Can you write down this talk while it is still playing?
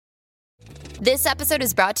This episode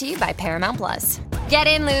is brought to you by Paramount Plus. Get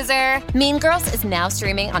in, loser! Mean Girls is now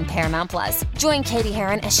streaming on Paramount Plus. Join Katie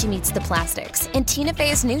Heron as she meets the plastics in Tina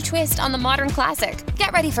Fey's new twist on the modern classic.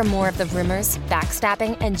 Get ready for more of the rumors,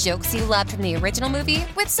 backstabbing, and jokes you loved from the original movie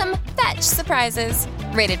with some fetch surprises.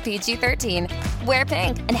 Rated PG-13. Wear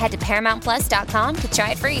pink and head to ParamountPlus.com to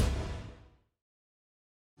try it free.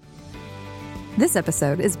 This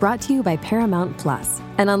episode is brought to you by Paramount Plus.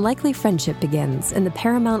 An unlikely friendship begins in the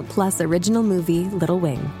Paramount Plus original movie Little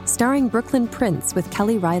Wing, starring Brooklyn Prince with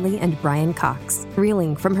Kelly Riley and Brian Cox.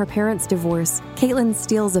 Reeling from her parents' divorce, Caitlin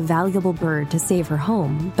steals a valuable bird to save her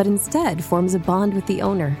home, but instead forms a bond with the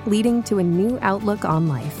owner, leading to a new outlook on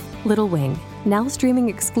life. Little Wing, now streaming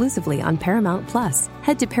exclusively on Paramount Plus.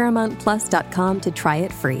 Head to ParamountPlus.com to try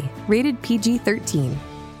it free. Rated PG-13.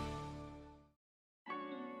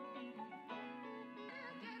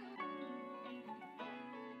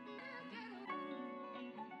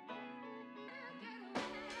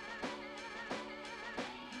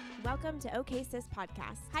 Welcome to OK Sis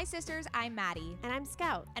Podcast. Hi, sisters. I'm Maddie. And I'm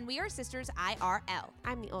Scout. And we are sisters IRL.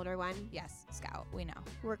 I'm the older one. Yes, Scout, we know.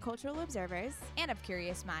 We're cultural observers And of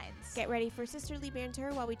curious minds. Get ready for sisterly banter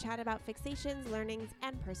while we chat about fixations, learnings,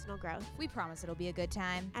 and personal growth. We promise it'll be a good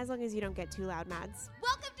time. As long as you don't get too loud, Mads.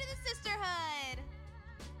 Welcome to the sisterhood!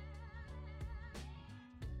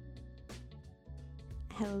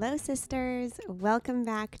 Hello, sisters. Welcome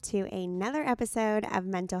back to another episode of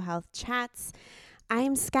Mental Health Chats.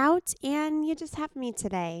 I'm Scout, and you just have me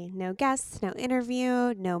today. No guests, no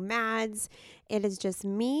interview, no Mads. It is just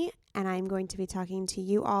me, and I'm going to be talking to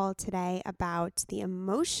you all today about the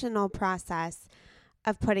emotional process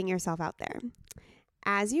of putting yourself out there.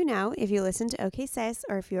 As you know, if you listen to OK Sis,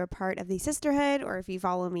 or if you're a part of the sisterhood, or if you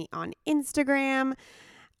follow me on Instagram,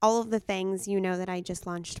 all of the things, you know that I just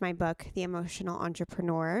launched my book, The Emotional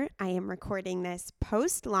Entrepreneur. I am recording this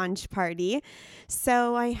post-launch party,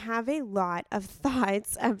 so I have a lot of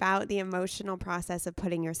thoughts about the emotional process of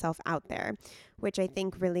putting yourself out there, which I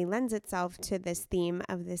think really lends itself to this theme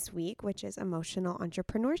of this week, which is emotional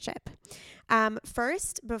entrepreneurship.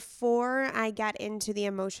 First, before I get into the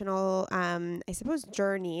emotional,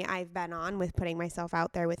 journey I've been on with putting myself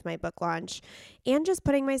out there with my book launch and just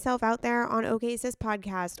putting myself out there on OK Sis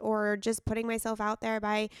podcast, or just putting myself out there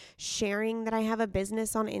by sharing that I have a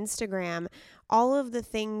business on Instagram, all of the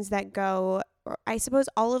things that go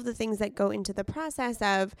into the process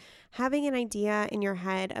of having an idea in your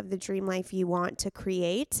head of the dream life you want to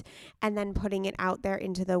create and then putting it out there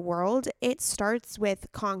into the world. It starts with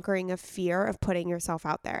conquering a fear of putting yourself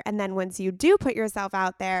out there. And then once you do put yourself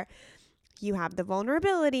out there, you have the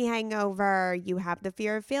vulnerability hangover, you have the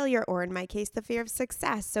fear of failure, or in my case, the fear of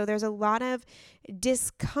success. So there's a lot of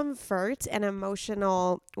discomfort and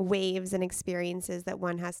emotional waves and experiences that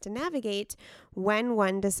one has to navigate when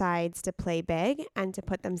one decides to play big and to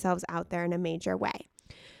put themselves out there in a major way.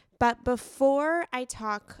 But before I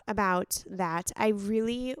talk about that, I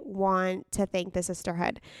really want to thank the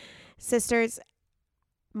sisterhood. Sisters,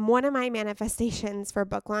 one of my manifestations for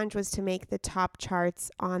book launch was to make the top charts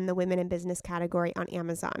on the women in business category on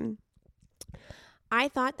Amazon. I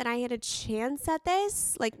thought that I had a chance at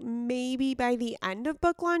this, like maybe by the end of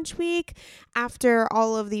book launch week, after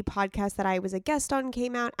all of the podcasts that I was a guest on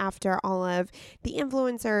came out, after all of the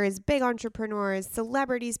influencers, big entrepreneurs,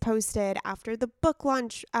 celebrities posted, after the book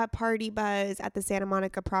launch party buzz at the Santa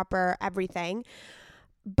Monica proper, everything.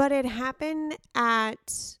 But it happened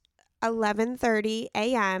at 11:30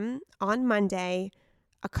 a.m. on Monday,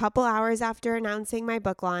 a couple hours after announcing my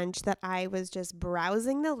book launch, that I was just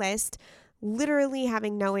browsing the list, literally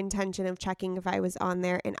having no intention of checking if I was on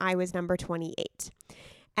there, and I was number 28.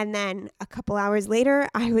 And then a couple hours later,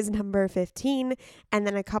 I was number 15, and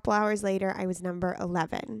then a couple hours later, I was number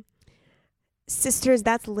 11. Sisters,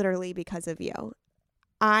 that's literally because of you.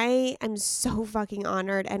 I am so fucking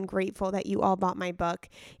honored and grateful that you all bought my book.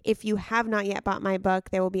 If you have not yet bought my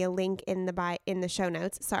book, there will be a link in the show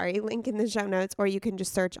notes. Link in the show notes, or you can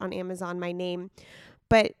just search on Amazon my name.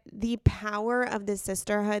 But the power of the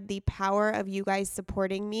sisterhood, the power of you guys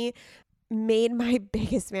supporting me made my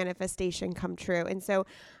biggest manifestation come true. And so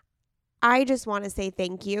I just want to say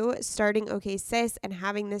thank you. Starting OK Sis and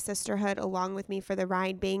having the sisterhood along with me for the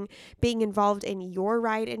ride, being involved in your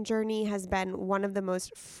ride and journey has been one of the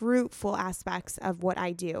most fruitful aspects of what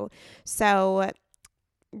I do. So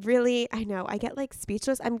really, I know I get like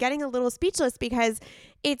speechless. I'm getting a little speechless because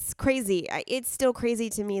it's crazy. It's still crazy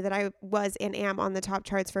to me that I was and am on the top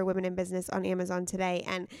charts for women in business on Amazon today.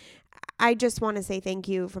 And I just want to say thank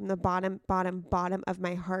you from the bottom of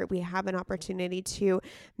my heart. We have an opportunity to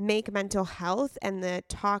make mental health and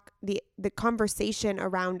the conversation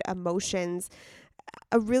around emotions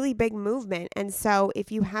a really big movement. And so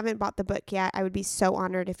if you haven't bought the book yet, I would be so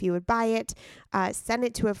honored if you would buy it. Send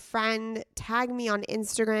it to a friend, tag me on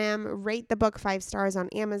Instagram, rate the book 5 stars on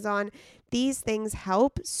Amazon. These things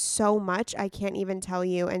help so much. I can't even tell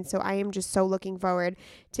you. And so I am just so looking forward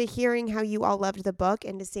to hearing how you all loved the book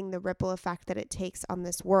and to seeing the ripple effect that it takes on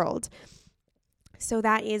this world. So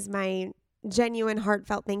that is my genuine,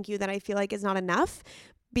 heartfelt thank you that I feel like is not enough,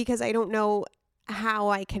 because I don't know how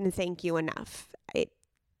I can thank you enough.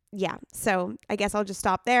 So I guess I'll just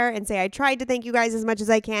stop there and say I tried to thank you guys as much as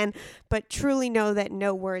I can, but truly know that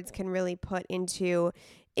no words can really put into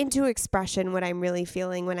expression what I'm really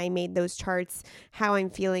feeling when I made those charts, how I'm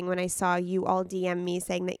feeling when I saw you all DM me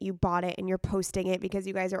saying that you bought it and you're posting it because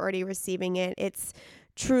you guys are already receiving it. It's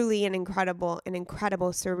truly an incredible,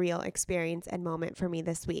 surreal experience and moment for me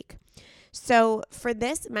this week. So for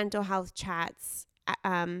this Mental Health Chats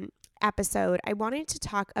episode, I wanted to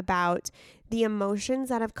talk about the emotions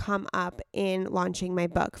that have come up in launching my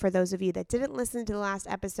book. For those of you that didn't listen to the last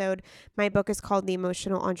episode, my book is called The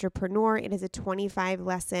Emotional Entrepreneur. It is a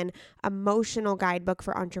 25-lesson emotional guidebook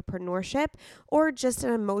for entrepreneurship, or just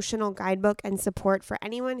an emotional guidebook and support for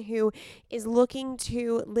anyone who is looking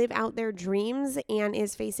to live out their dreams and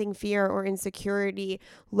is facing fear or insecurity,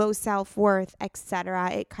 low self-worth,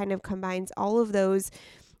 etc. It kind of combines all of those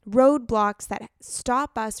roadblocks that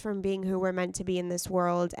stop us from being who we're meant to be in this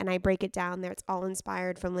world. And I break it down there. It's all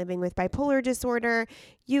inspired from living with bipolar disorder.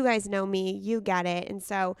 You guys know me, you get it. And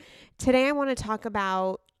so today I want to talk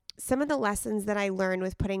about some of the lessons that I learned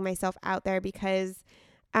with putting myself out there, because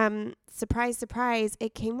surprise, surprise,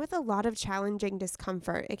 it came with a lot of challenging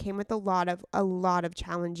discomfort. It came with a lot of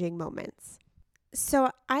challenging moments. So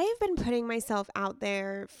I've been putting myself out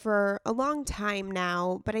there for a long time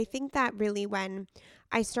now, but I think that really when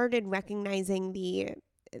I started recognizing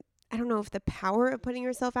I don't know if the power of putting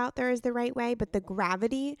yourself out there is the right way, but the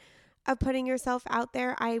gravity of putting yourself out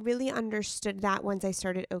there, I really understood that once I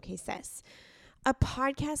started OK Sis. A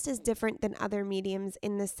podcast is different than other mediums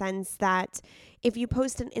in the sense that if you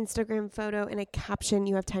post an Instagram photo and a caption,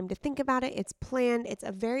 you have time to think about it. It's planned. It's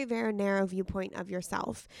a very, very narrow viewpoint of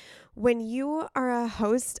yourself. When you are a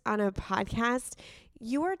host on a podcast,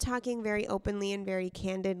 you are talking very openly and very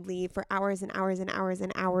candidly for hours and hours and hours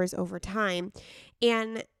and hours over time.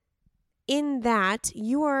 And in that,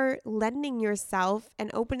 you are lending yourself and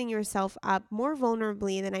opening yourself up more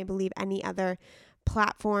vulnerably than I believe any other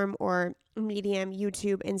platform or medium,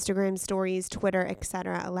 YouTube, Instagram stories, Twitter,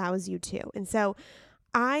 etc. allows you to. And so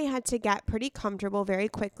I had to get pretty comfortable very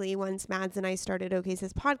quickly once Mads and I started OK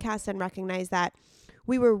Sis podcast and recognized that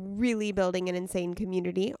we were really building an insane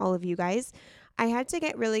community, all of you guys. I had to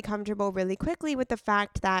get really comfortable really quickly with the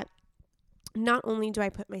fact that not only do I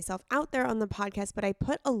put myself out there on the podcast, but I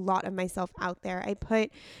put a lot of myself out there. I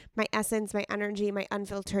put my essence, my energy, my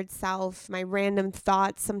unfiltered self, my random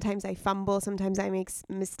thoughts. Sometimes I fumble, sometimes I make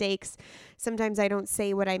mistakes, sometimes I don't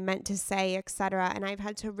say what I meant to say, etc. And I've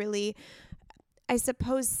had to really, I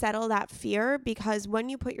suppose, settle that fear, because when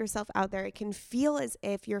you put yourself out there, it can feel as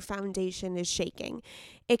if your foundation is shaking.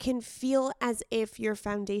 It can feel as if your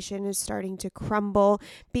foundation is starting to crumble,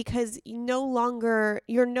 because you're no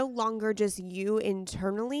longer just you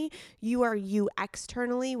internally, you are you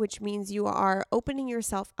externally, which means you are opening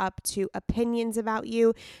yourself up to opinions about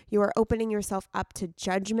you. You are opening yourself up to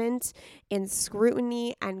judgment and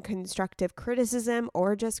scrutiny and constructive criticism,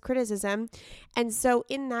 or just criticism. And so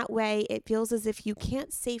in that way, it feels as if you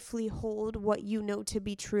can't safely hold what you know to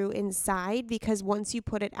be true inside, because once you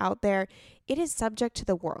put it out there, it is subject to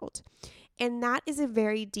the world. And that is a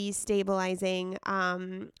very destabilizing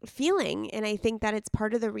feeling. And I think that it's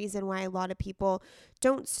part of the reason why a lot of people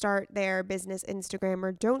don't start their business Instagram,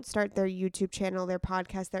 or don't start their YouTube channel, their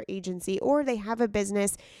podcast, their agency, or they have a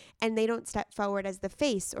business and they don't step forward as the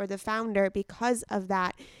face or the founder, because of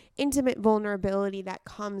that intimate vulnerability that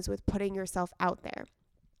comes with putting yourself out there.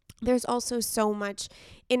 There's also so much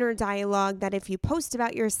inner dialogue that if you post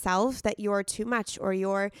about yourself that you're too much, or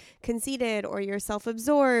you're conceited, or you're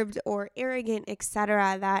self-absorbed or arrogant,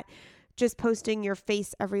 etc., that just posting your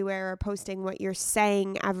face everywhere or posting what you're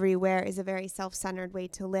saying everywhere is a very self-centered way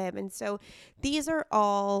to live. And so these are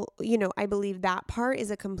all, I believe that part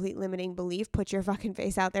is a complete limiting belief. Put your fucking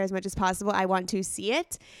face out there as much as possible. I want to see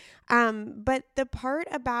it. But the part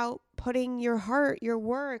about putting your heart, your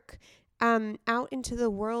work, out into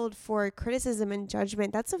the world for criticism and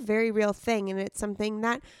judgment, that's a very real thing. And it's something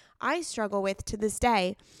that I struggle with to this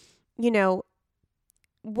day.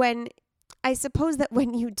 When I suppose that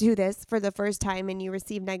when you do this for the first time and you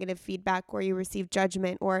receive negative feedback or you receive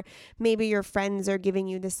judgment, or maybe your friends are giving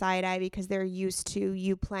you the side eye because they're used to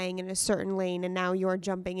you playing in a certain lane and now you're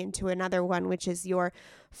jumping into another one, which is your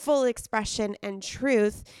full expression and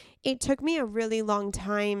truth, it took me a really long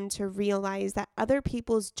time to realize that other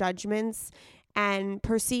people's judgments and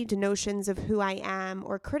perceived notions of who I am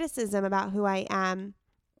or criticism about who I am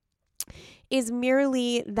is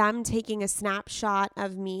merely them taking a snapshot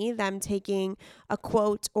of me, them taking a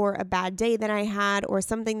quote or a bad day that I had or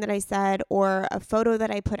something that I said or a photo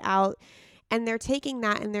that I put out. And they're taking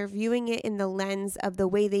that and they're viewing it in the lens of the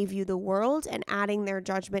way they view the world and adding their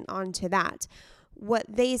judgment onto that. What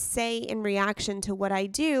they say in reaction to what I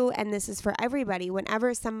do, and this is for everybody,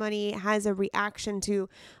 whenever somebody has a reaction to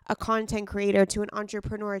a content creator, to an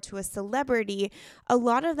entrepreneur, to a celebrity, a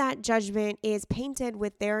lot of that judgment is painted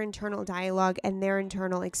with their internal dialogue and their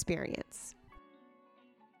internal experience.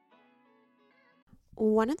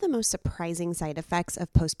 One of the most surprising side effects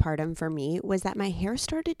of postpartum for me was that my hair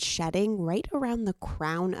started shedding right around the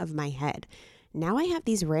crown of my head. Now I have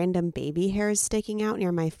these random baby hairs sticking out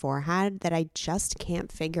near my forehead that I just can't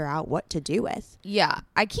figure out what to do with. Yeah,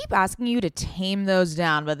 I keep asking you to tame those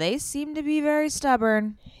down, but they seem to be very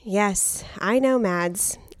stubborn. Yes, I know,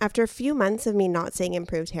 Mads. After a few months of me not seeing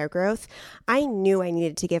improved hair growth, I knew I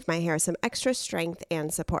needed to give my hair some extra strength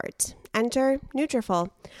and support. Enter Nutrafol.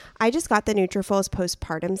 I just got the Nutrafol's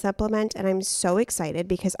postpartum supplement and I'm so excited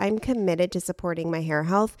because I'm committed to supporting my hair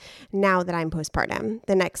health now that I'm postpartum.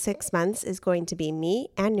 The next 6 months is going to be me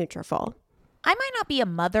and Nutrafol. I might not be a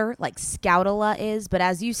mother like Scoutala is, but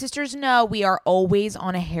as you sisters know, we are always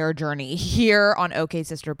on a hair journey here on OK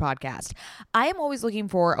Sister Podcast. I am always looking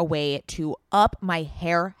for a way to up my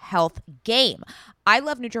hair health game. I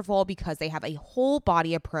love Nutrafol because they have a whole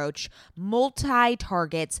body approach,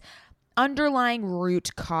 multi-targets, underlying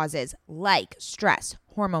root causes like stress,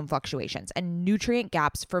 hormone fluctuations, and nutrient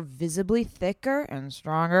gaps for visibly thicker and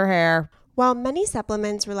stronger hair. While many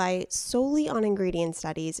supplements rely solely on ingredient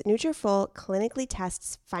studies, Nutrafol clinically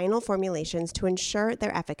tests final formulations to ensure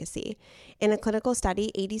their efficacy. In a clinical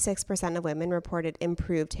study, 86% of women reported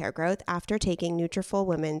improved hair growth after taking Nutrafol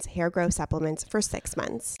Women's hair growth supplements for 6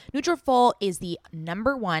 months. Nutrafol is the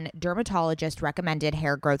 #1 dermatologist recommended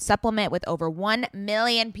hair growth supplement, with over 1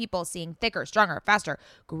 million people seeing thicker, stronger, faster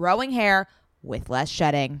growing hair with less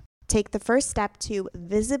shedding. Take the first step to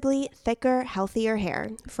visibly thicker, healthier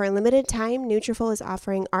hair. For a limited time, Nutrafol is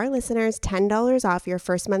offering our listeners $10 off your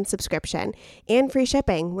first month subscription and free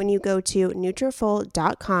shipping when you go to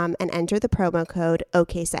Nutrafol.com and enter the promo code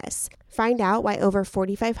OKSIS. Find out why over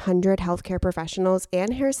 4,500 healthcare professionals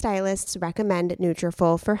and hairstylists recommend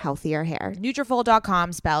Nutrafol for healthier hair.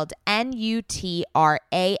 Nutrafol.com, spelled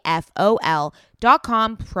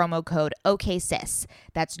Nutrafol.com, promo code OKSIS.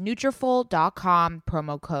 That's Nutrafol.com,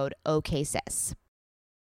 promo code OKSIS.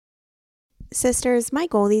 Sisters, my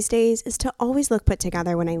goal these days is to always look put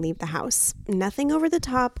together when I leave the house. Nothing over the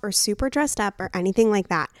top or super dressed up or anything like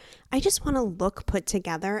that. I just want to look put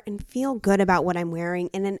together and feel good about what I'm wearing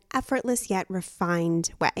in an effortless yet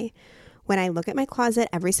refined way. When I look at my closet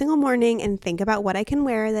every single morning and think about what I can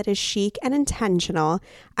wear that is chic and intentional,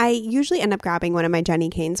 I usually end up grabbing one of my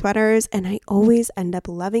Jenni Kayne sweaters, and I always end up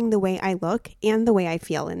loving the way I look and the way I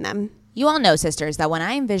feel in them. You all know, sisters, that when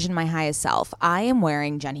I envision my highest self, I am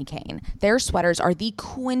wearing Jenni Kayne. Their sweaters are the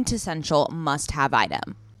quintessential must-have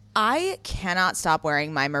item. I cannot stop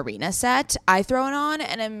wearing my Marina set. I throw it on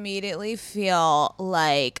and immediately feel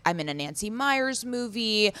like I'm in a Nancy Meyers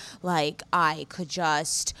movie, like I could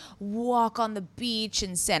just walk on the beach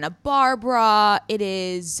in Santa Barbara. It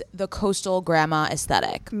is the coastal grandma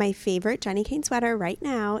aesthetic. My favorite Jenni Kayne sweater right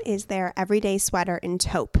now is their everyday sweater in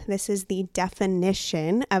taupe. This is the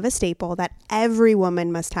definition of a staple that every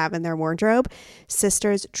woman must have in their wardrobe.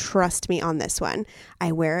 Sisters, trust me on this one.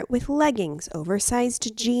 I wear it with leggings,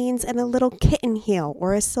 oversized jeans, and a little kitten heel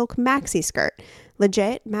or a silk maxi skirt.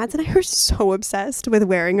 Legit, Mads and I are so obsessed with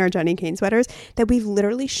wearing our Jenni Kayne sweaters that we've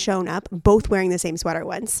literally shown up both wearing the same sweater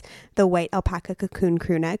once. The white alpaca cocoon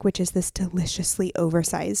crew neck, which is this deliciously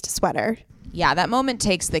oversized sweater. Yeah, that moment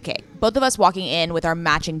takes the cake. Both of us walking in with our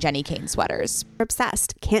matching Jenni Kayne sweaters. We're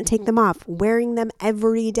obsessed. Can't take them off. Wearing them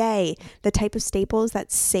every day. The type of staples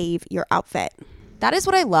that save your outfit. That is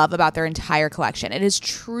what I love about their entire collection. It is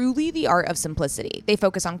truly the art of simplicity. They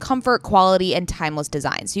focus on comfort, quality, and timeless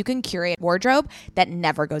designs. You can curate a wardrobe that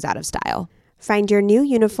never goes out of style. Find your new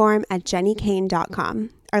uniform at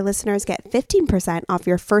JenniKayne.com. Our listeners get 15% off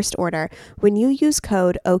your first order when you use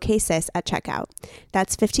code OKSIS at checkout.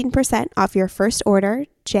 That's 15% off your first order,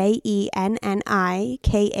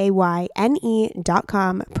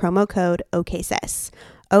 JenniKayne.com, promo code OKSIS.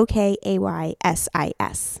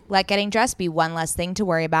 OKAYSIS. Let getting dressed be one less thing to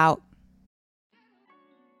worry about.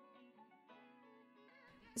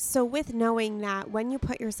 So with knowing that when you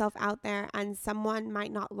put yourself out there and someone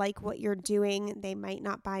might not like what you're doing, they might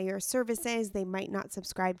not buy your services, they might not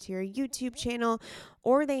subscribe to your YouTube channel,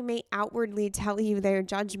 or they may outwardly tell you their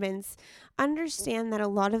judgments, understand that a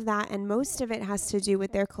lot of that and most of it has to do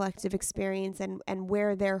with their collective experience and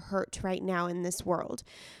where they're hurt right now in this world.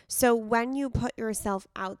 So when you put yourself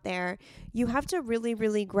out there, you have to really,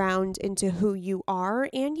 really ground into who you are,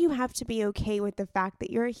 and you have to be okay with the fact that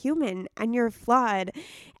you're a human and you're flawed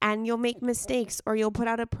and you'll make mistakes, or you'll put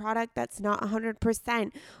out a product that's not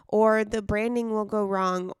 100%, or the branding will go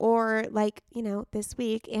wrong, or like, this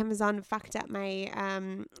week Amazon fucked up my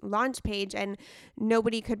launch page and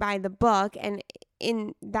nobody could buy the book. And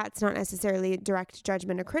that's not necessarily a direct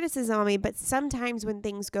judgment or criticism on me, but sometimes when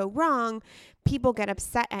things go wrong, people get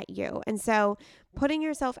upset at you. And so putting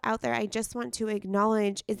yourself out there, I just want to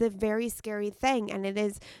acknowledge, is a very scary thing, and it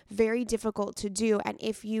is very difficult to do. And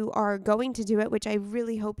if you are going to do it, which I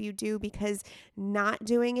really hope you do, because not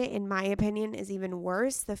doing it, in my opinion, is even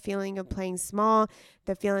worse. The feeling of playing small,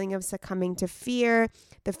 the feeling of succumbing to fear,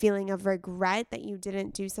 the feeling of regret that you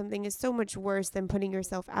didn't do something is so much worse than putting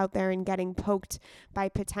yourself out there and getting poked by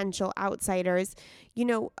potential outsiders.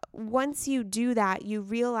 Once you do that, you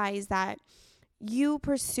realize that you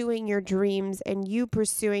pursuing your dreams and you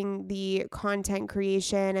pursuing the content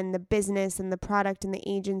creation and the business and the product and the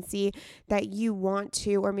agency that you want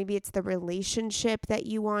to, or maybe it's the relationship that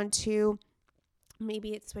you want to,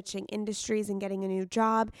 maybe it's switching industries and getting a new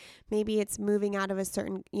job, maybe it's moving out of a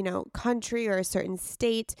certain, country or a certain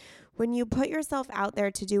state. When you put yourself out there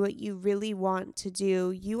to do what you really want to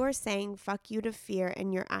do, you are saying fuck you to fear,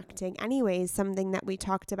 and you're acting anyways, something that we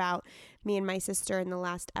talked about, me and my sister, in the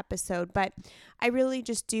last episode. But I really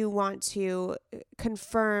just do want to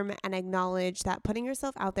confirm and acknowledge that putting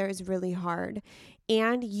yourself out there is really hard,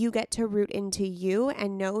 and you get to root into you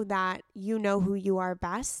and know that you know who you are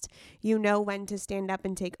best. You know when to stand up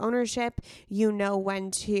and take ownership. You know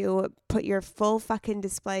when to put your full fucking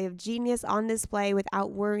display of genius on display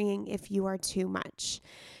without worrying if you are too much.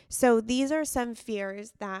 So these are some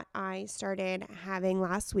fears that I started having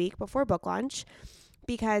last week before book launch,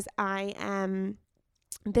 because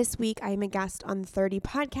this week I'm a guest on 30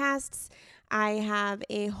 podcasts. I have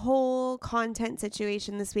a whole content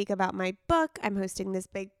situation this week about my book. I'm hosting this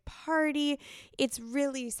big party. It's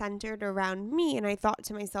really centered around me. And I thought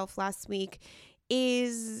to myself last week,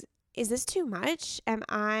 is this too much? Am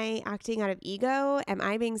I acting out of ego? Am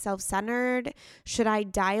I being self-centered? Should I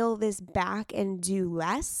dial this back and do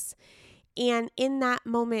less? And in that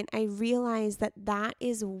moment, I realized that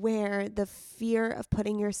is where the fear of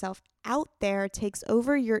putting yourself out there takes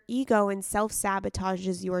over your ego and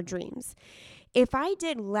self-sabotages your dreams. If I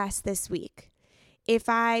did less this week, if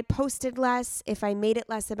I posted less, if I made it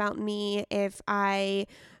less about me, if I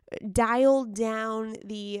dialed down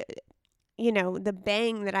the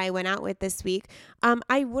bang that I went out with this week,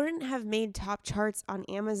 I wouldn't have made top charts on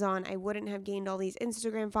Amazon. I wouldn't have gained all these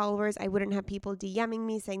Instagram followers. I wouldn't have people DMing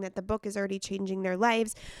me saying that the book is already changing their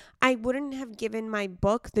lives. I wouldn't have given my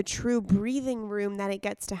book the true breathing room that it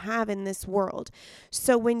gets to have in this world.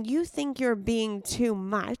 So when you think you're being too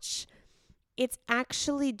much, it's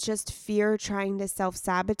actually just fear trying to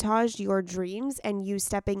self-sabotage your dreams and you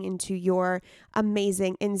stepping into your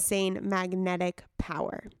amazing, insane, magnetic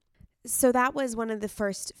power. So that was one of the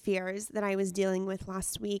first fears that I was dealing with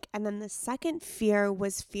last week. And then the second fear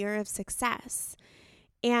was fear of success.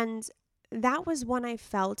 And that was one I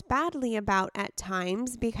felt badly about at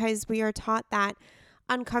times, because we are taught that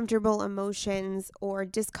uncomfortable emotions or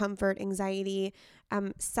discomfort, anxiety,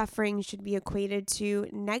 suffering should be equated to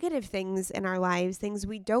negative things in our lives, things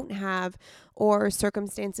we don't have, or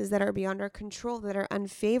circumstances that are beyond our control that are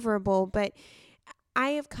unfavorable. But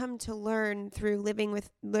I have come to learn through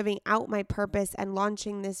living out my purpose and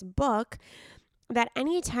launching this book that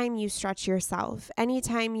anytime you stretch yourself,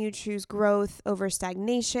 anytime you choose growth over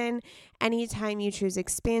stagnation, anytime you choose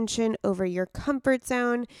expansion over your comfort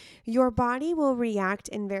zone, your body will react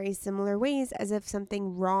in very similar ways as if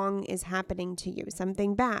something wrong is happening to you,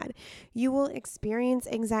 something bad. You will experience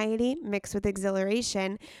anxiety mixed with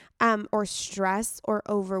exhilaration, or stress or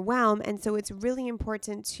overwhelm. And so it's really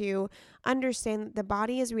important to understand that the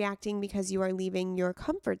body is reacting because you are leaving your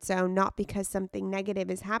comfort zone, not because something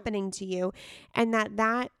negative is happening to you. And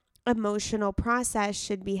that emotional process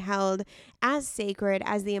should be held as sacred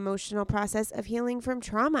as the emotional process of healing from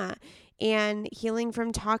trauma and healing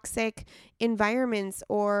from toxic environments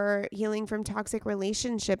or healing from toxic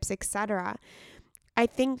relationships, etc. I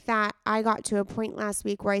think that I got to a point last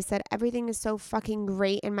week where I said everything is so fucking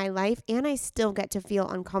great in my life, and I still get to feel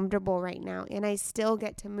uncomfortable right now, and I still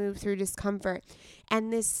get to move through discomfort,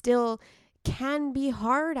 and this still can be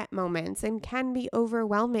hard at moments and can be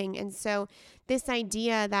overwhelming. And so this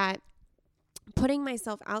idea that putting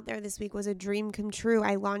myself out there this week was a dream come true.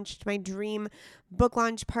 I launched my dream book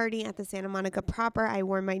launch party at the Santa Monica Proper. I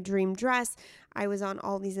wore my dream dress. I was on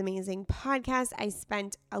all these amazing podcasts. I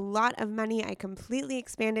spent a lot of money. I completely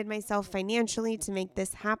expanded myself financially to make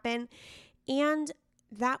this happen. And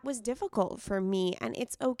that was difficult for me. And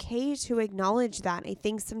it's okay to acknowledge that. I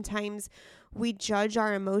think sometimes we judge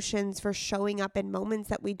our emotions for showing up in moments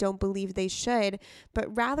that we don't believe they should,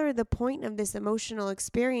 but rather the point of this emotional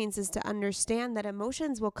experience is to understand that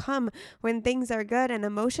emotions will come when things are good and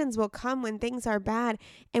emotions will come when things are bad,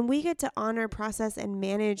 and we get to honor, process, and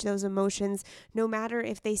manage those emotions no matter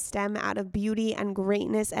if they stem out of beauty and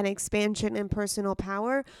greatness and expansion and personal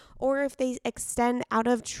power, or if they extend out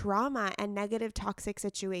of trauma and negative toxic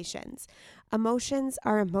situations. Emotions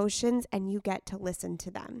are emotions, and you get to listen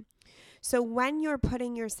to them. So when you're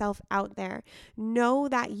putting yourself out there, know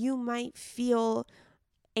that you might feel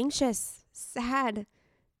anxious, sad,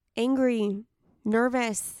 angry,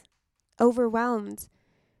 nervous, overwhelmed,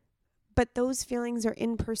 but those feelings are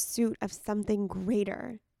in pursuit of something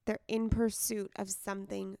greater. They're in pursuit of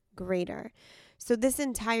something greater. So this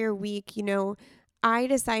entire week, I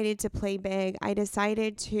decided to play big. I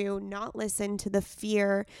decided to not listen to the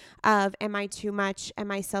fear of, am I too much?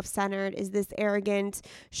 Am I self-centered? Is this arrogant?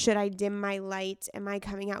 Should I dim my light? Am I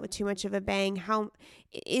coming out with too much of a bang? How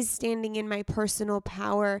is standing in my personal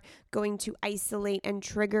power going to isolate and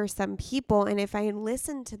trigger some people? And if I had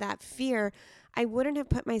listened to that fear, I wouldn't have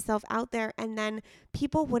put myself out there, and then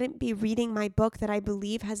people wouldn't be reading my book that I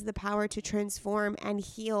believe has the power to transform and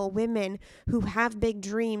heal women who have big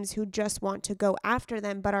dreams, who just want to go after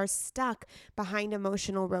them, but are stuck behind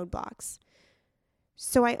emotional roadblocks.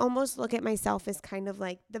 So I almost look at myself as kind of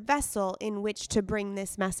like the vessel in which to bring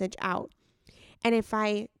this message out. And if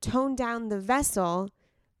I tone down the vessel,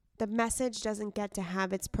 the message doesn't get to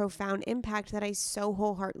have its profound impact that I so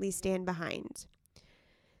wholeheartedly stand behind.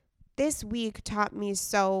 This week taught me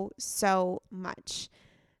so much.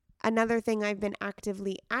 Another thing I've been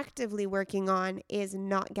actively working on is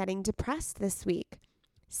not getting depressed this week.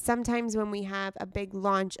 Sometimes when we have a big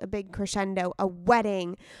launch, a big crescendo, a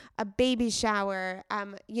wedding, a baby shower,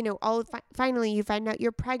 finally you find out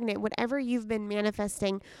you're pregnant, whatever you've been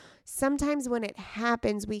manifesting, sometimes when it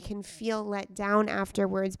happens, we can feel let down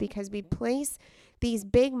afterwards because we place these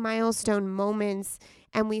big milestone moments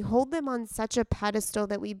and we hold them on such a pedestal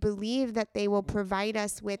that we believe that they will provide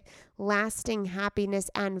us with lasting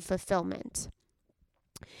happiness and fulfillment.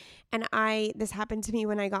 And this happened to me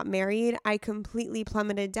when I got married. I completely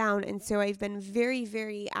plummeted down. And so I've been very,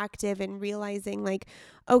 very active in realizing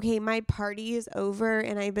okay, my party is over,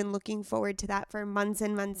 and I've been looking forward to that for months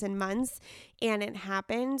and months and months. And it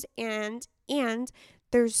happened. And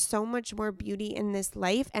there's so much more beauty in this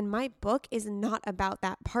life. And my book is not about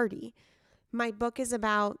that party. My book is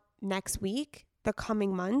about next week, the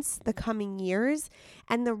coming months, the coming years,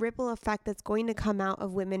 and the ripple effect that's going to come out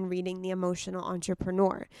of women reading The Emotional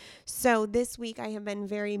Entrepreneur. So this week I have been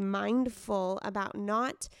very mindful about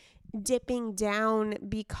not dipping down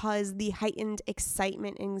because the heightened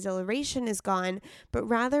excitement and exhilaration is gone, but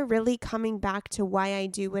rather really coming back to why I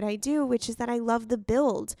do what I do, which is that I love the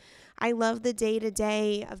build. I love the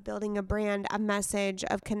day-to-day of building a brand, a message,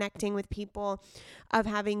 of connecting with people, of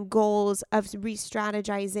having goals, of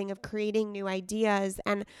re-strategizing, of creating new ideas.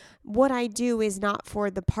 And what I do is not for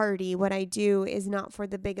the party. What I do is not for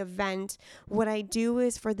the big event. What I do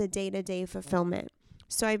is for the day-to-day fulfillment.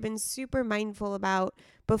 So I've been super mindful about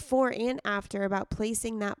before and after about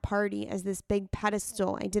placing that party as this big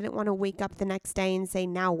pedestal. I didn't want to wake up the next day and say,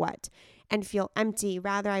 now what? And feel empty.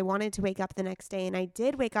 Rather, I wanted to wake up the next day, and I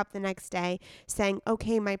did wake up the next day saying,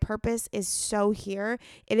 okay, my purpose is so here.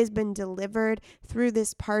 It has been delivered through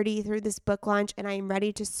this party, through this book launch, and I am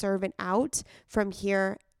ready to serve it out from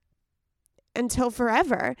here until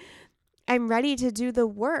forever. I'm ready to do the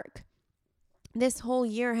work. This whole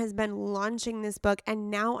year has been launching this book, and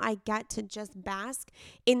now I get to just bask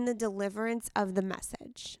in the deliverance of the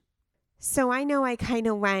message. So I know I kind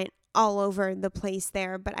of went all over the place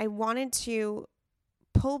there, but I wanted to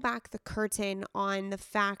pull back the curtain on the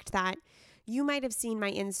fact that you might have seen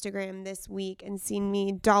my Instagram this week and seen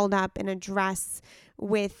me dolled up in a dress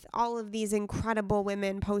with all of these incredible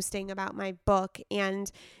women posting about my book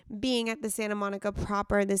and being at the Santa Monica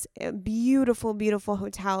Proper, this beautiful, beautiful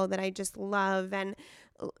hotel that I just love, and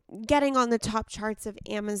getting on the top charts of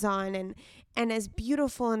Amazon, and as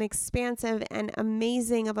beautiful and expansive and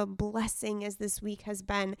amazing of a blessing as this week has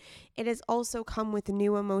been, it has also come with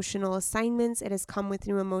new emotional assignments. It has come with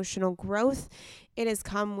new emotional growth. It has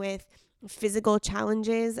come with physical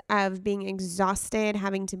challenges of being exhausted,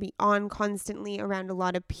 having to be on constantly around a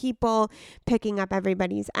lot of people, picking up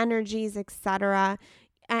everybody's energies, etc.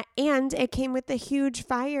 And it came with the huge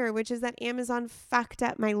fire, which is that Amazon fucked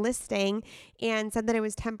up my listing and said that it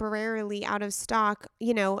was temporarily out of stock,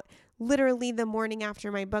 literally the morning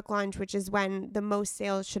after my book launch, which is when the most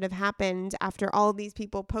sales should have happened after all these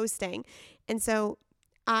people posting. And so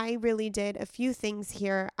I really did a few things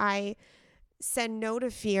here. I said no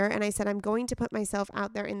to fear, and I said I'm going to put myself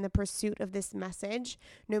out there in the pursuit of this message,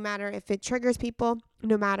 no matter if it triggers people,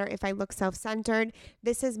 no matter if I look self-centered.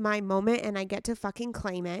 This is my moment, and I get to fucking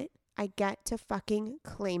claim it. I get to fucking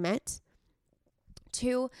claim it.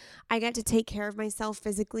 2, I get to take care of myself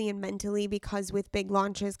physically and mentally, because with big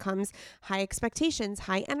launches comes high expectations,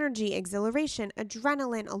 high energy, exhilaration,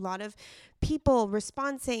 adrenaline, a lot of people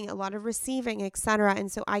responding, a lot of receiving, etc. And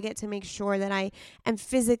so I get to make sure that I am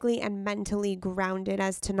physically and mentally grounded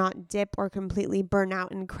as to not dip or completely burn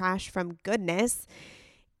out and crash from goodness.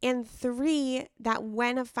 And 3, that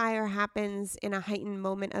when a fire happens in a heightened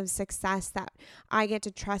moment of success, that I get to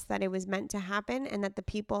trust that it was meant to happen, and that the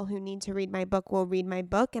people who need to read my book will read my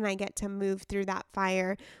book, and I get to move through that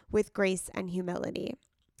fire with grace and humility.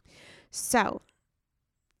 So,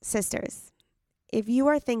 sisters, if you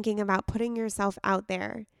are thinking about putting yourself out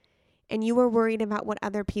there and you are worried about what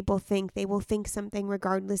other people think, they will think something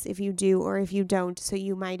regardless if you do or if you don't, so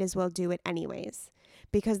you might as well do it anyways.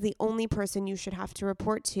 Because the only person you should have to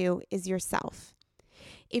report to is yourself.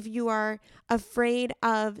 If you are afraid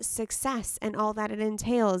of success and all that it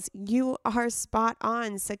entails, you are spot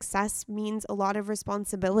on. Success means a lot of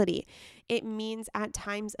responsibility. It means at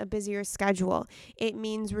times a busier schedule. It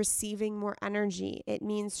means receiving more energy. It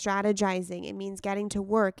means strategizing. It means getting to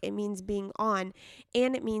work. It means being on.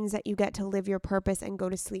 And it means that you get to live your purpose and go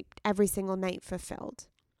to sleep every single night fulfilled.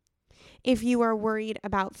 If you are worried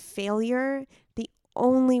about failure, the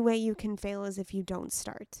only way you can fail is if you don't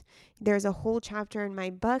start. There's a whole chapter in my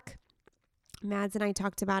book, Mads and I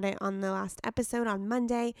talked about it on the last episode on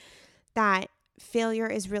Monday, that failure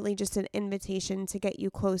is really just an invitation to get you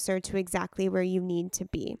closer to exactly where you need to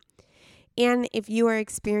be. And if you are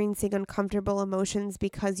experiencing uncomfortable emotions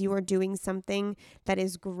because you are doing something that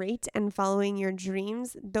is great and following your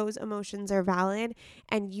dreams, those emotions are valid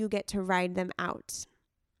and you get to ride them out.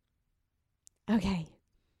 Okay.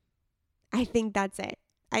 I think that's it.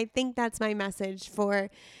 I think that's my message for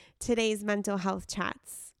today's mental health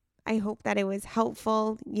chats. I hope that it was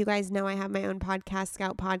helpful. You guys know I have my own podcast,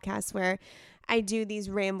 Scout Podcast, where I do these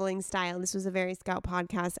rambling style. This was a very Scout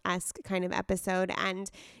Podcast-esque kind of episode. And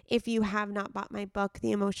if you have not bought my book,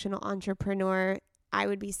 The Emotional Entrepreneur, I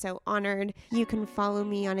would be so honored. You can follow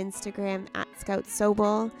me on Instagram at Scout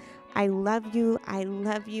Sobel. I love you. I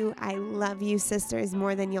love you. I love you, sisters,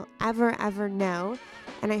 more than you'll ever know.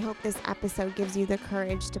 And I hope this episode gives you the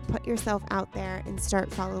courage to put yourself out there and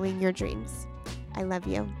start following your dreams. I love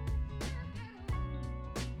you.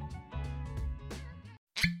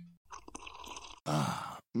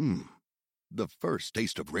 The first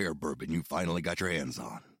taste of rare bourbon you finally got your hands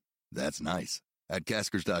on. That's nice. At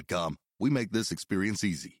Caskers.com, we make this experience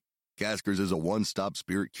easy. Caskers is a one-stop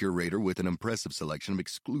spirit curator with an impressive selection of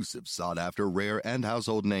exclusive, sought-after, rare, and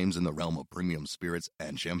household names in the realm of premium spirits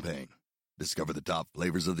and champagne. Discover the top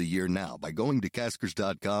flavors of the year now by going to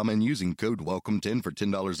Caskers.com and using code WELCOME10 for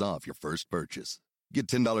 $10 off your first purchase. Get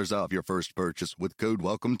 $10 off your first purchase with code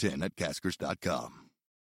WELCOME10 at Caskers.com.